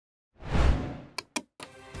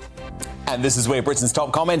And this is where Britain's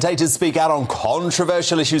top commentators speak out on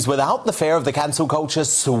controversial issues without the fear of the cancel culture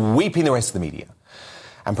sweeping the rest of the media.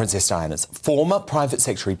 And Princess Diana's former private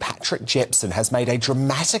secretary Patrick Jepson has made a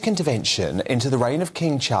dramatic intervention into the reign of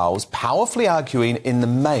King Charles, powerfully arguing in the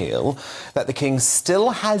Mail that the king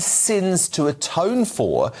still has sins to atone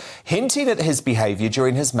for, hinting at his behaviour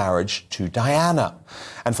during his marriage to Diana.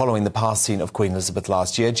 And following the passing of Queen Elizabeth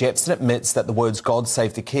last year, Jepson admits that the words "God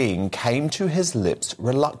save the King" came to his lips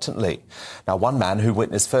reluctantly. Now, one man who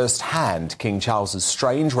witnessed firsthand King Charles's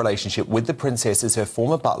strange relationship with the princess is her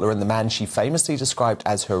former butler and the man she famously described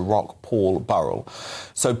as her rock, Paul Burrell.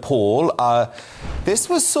 So, Paul, this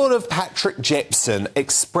was sort of Patrick Jepson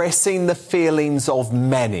expressing the feelings of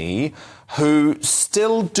many who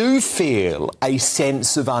still do feel a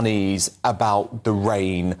sense of unease about the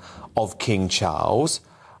reign of King Charles.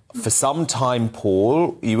 For some time,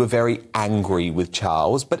 Paul, you were very angry with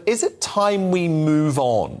Charles, but is it time we move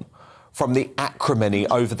on from the acrimony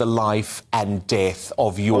over the life and death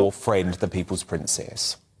of your friend, the People's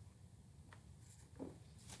Princess?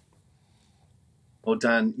 Well,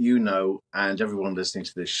 Dan, you know, and everyone listening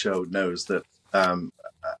to this show knows that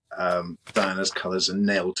Diana's colours are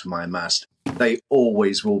nailed to my mast. They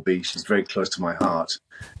always will be. She's very close to my heart.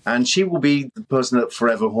 And she will be the person that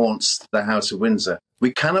forever haunts the House of Windsor.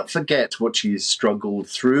 We cannot forget what she struggled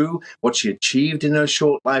through, what she achieved in her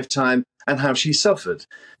short lifetime, and how she suffered.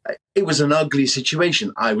 It was an ugly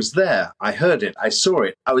situation. I was there. I heard it. I saw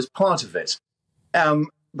it. I was part of it.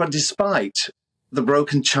 But despite the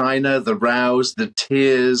broken china, the rows, the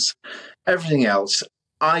tears, everything else,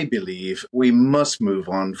 I believe we must move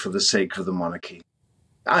on for the sake of the monarchy.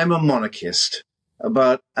 I'm a monarchist,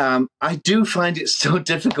 but I do find it so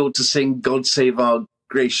difficult to sing "God Save Our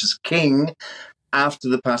Gracious King" after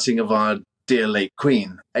the passing of our dear late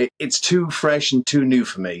Queen. It's too fresh and too new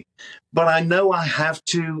for me. But I know I have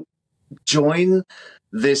to join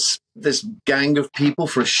this gang of people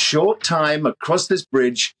for a short time across this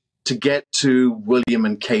bridge to get to William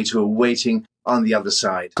and Kate, who are waiting on the other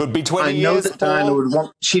side. Could be 20 years. I know that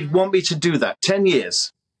Diana she'd want me to do that. 10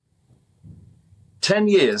 years. 10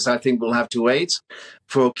 years, I think we'll have to wait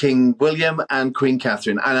for King William and Queen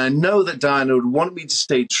Catherine. And I know that Diana would want me to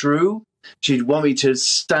stay true. She'd want me to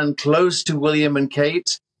stand close to William and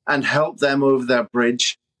Kate and help them over that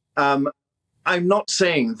bridge. I'm not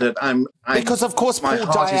saying that because, of course, Paul,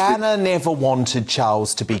 Diana never wanted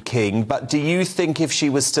Charles to be king. But do you think if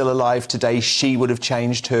she was still alive today, she would have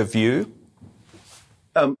changed her view?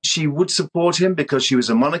 She would support him because she was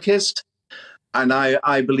a monarchist. And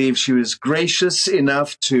I believe she was gracious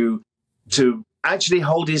enough to actually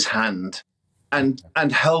hold his hand and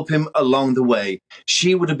help him along the way.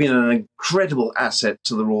 She would have been an incredible asset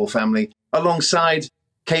to the royal family alongside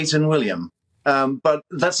Kate and William. But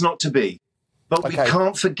that's not to be. But we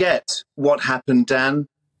can't forget what happened, Dan.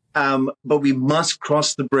 But we must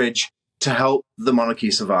cross the bridge to help the monarchy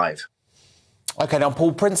survive. OK, now,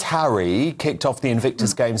 Paul, Prince Harry kicked off the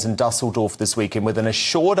Invictus Games in Dusseldorf this weekend with an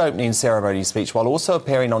assured opening ceremony speech while also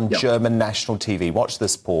appearing on German national TV. Watch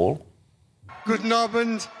this, Paul. Guten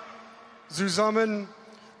Abend zusammen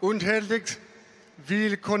und herzlich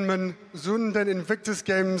willkommen zu den Invictus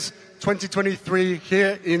Games 2023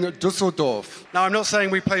 here in Dusseldorf. Now, I'm not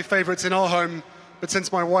saying we play favourites in our home, but since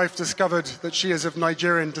my wife discovered that she is of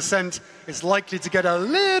Nigerian descent, it's likely to get a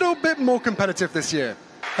little bit more competitive this year.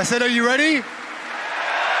 I said, are you ready?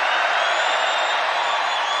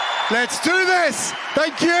 Let's do this!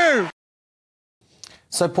 Thank you!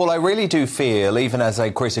 So, Paul, I really do feel, even as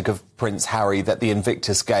a critic of Prince Harry, that the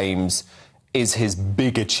Invictus Games is his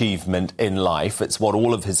big achievement in life. It's what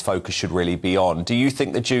all of his focus should really be on. Do you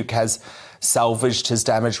think the Duke has salvaged his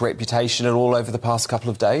damaged reputation at all over the past couple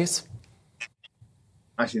of days?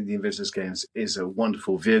 I think the Invictus Games is a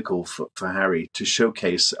wonderful vehicle for Harry to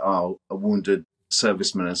showcase our wounded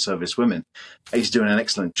servicemen and servicewomen. He's doing an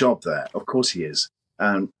excellent job there. Of course he is.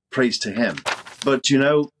 Praise to him. But, you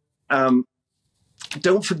know,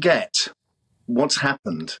 don't forget what's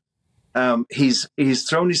happened. He's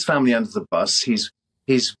thrown his family under the bus. He's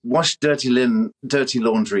washed dirty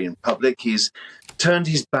laundry in public. He's turned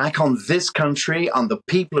his back on this country, on the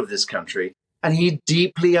people of this country, and he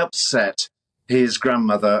deeply upset his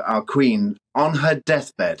grandmother, our Queen, on her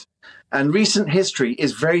deathbed. And recent history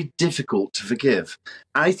is very difficult to forgive.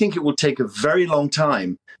 I think it will take a very long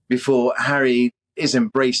time before Harry is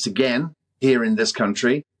embraced again here in this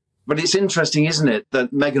country. But it's interesting, isn't it,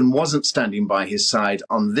 that Meghan wasn't standing by his side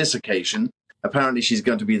on this occasion. Apparently she's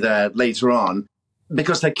going to be there later on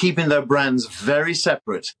because they're keeping their brands very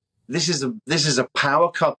separate. This is a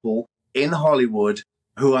power couple in Hollywood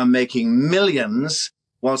who are making millions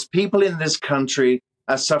whilst people in this country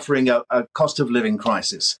suffering a cost of living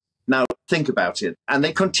crisis. Now, think about it. And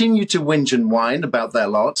they continue to whinge and whine about their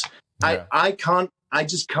lot. Yeah. I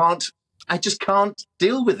just can't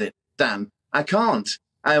deal with it, Dan. I can't.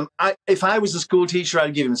 If I was a school teacher,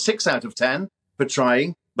 I'd give him 6 out of 10 for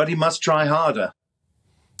trying, but he must try harder.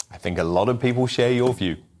 I think a lot of people share your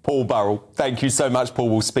view. Paul Burrell, thank you so much, Paul.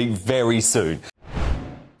 We'll speak very soon.